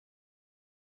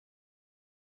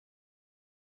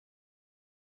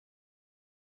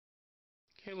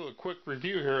Okay, a little quick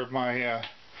review here of my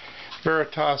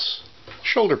Veritas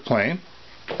Shoulder Plane.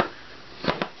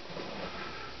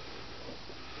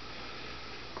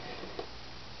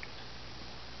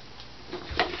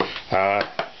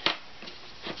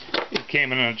 It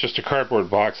came in just a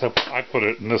cardboard box. I put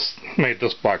it in this, made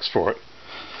this box for it,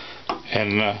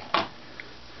 and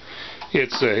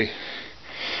it's a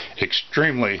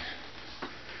extremely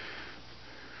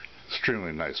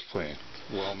nice plane.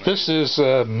 Well made. This is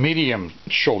a medium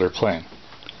shoulder plane.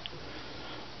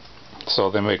 So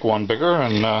they make one bigger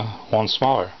and one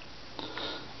smaller.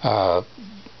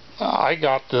 I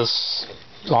got this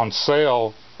on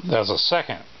sale as a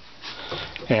second,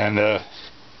 and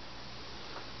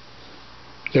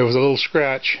there was a little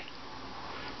scratch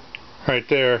right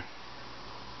there.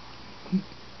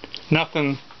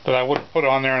 Nothing that I wouldn't put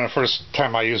on there in the first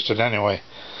time I used it anyway.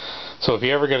 So if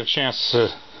you ever get a chance to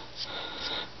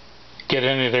get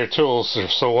any of their tools, they're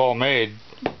so well made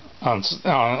on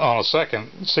a second,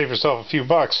 save yourself a few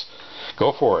bucks,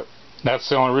 go for it. That's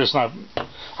the only reason I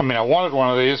mean I wanted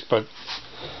one of these, but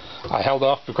I held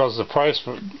off because of the price.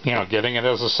 But you know, getting it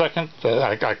as a second,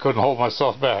 I couldn't hold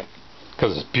myself back,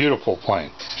 because it's a beautiful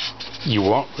plane. You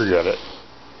won't regret it.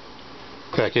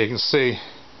 In fact, you can see,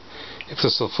 if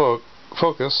this will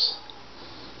focus.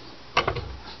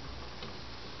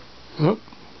 Oop.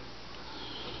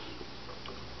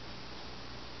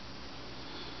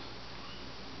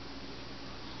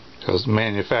 Because the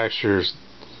manufacturer's,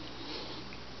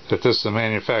 that this is the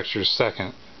manufacturer's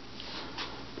second,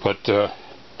 but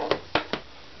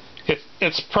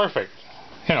it's perfect.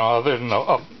 You know, other than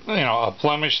a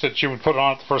blemish that you would put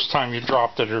on it the first time you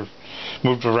dropped it or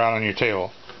moved it around on your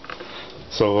table.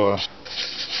 So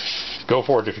go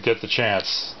for it if you get the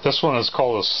chance. This one is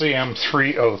called a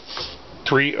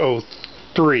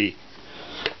CM303,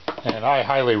 and I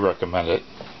highly recommend it.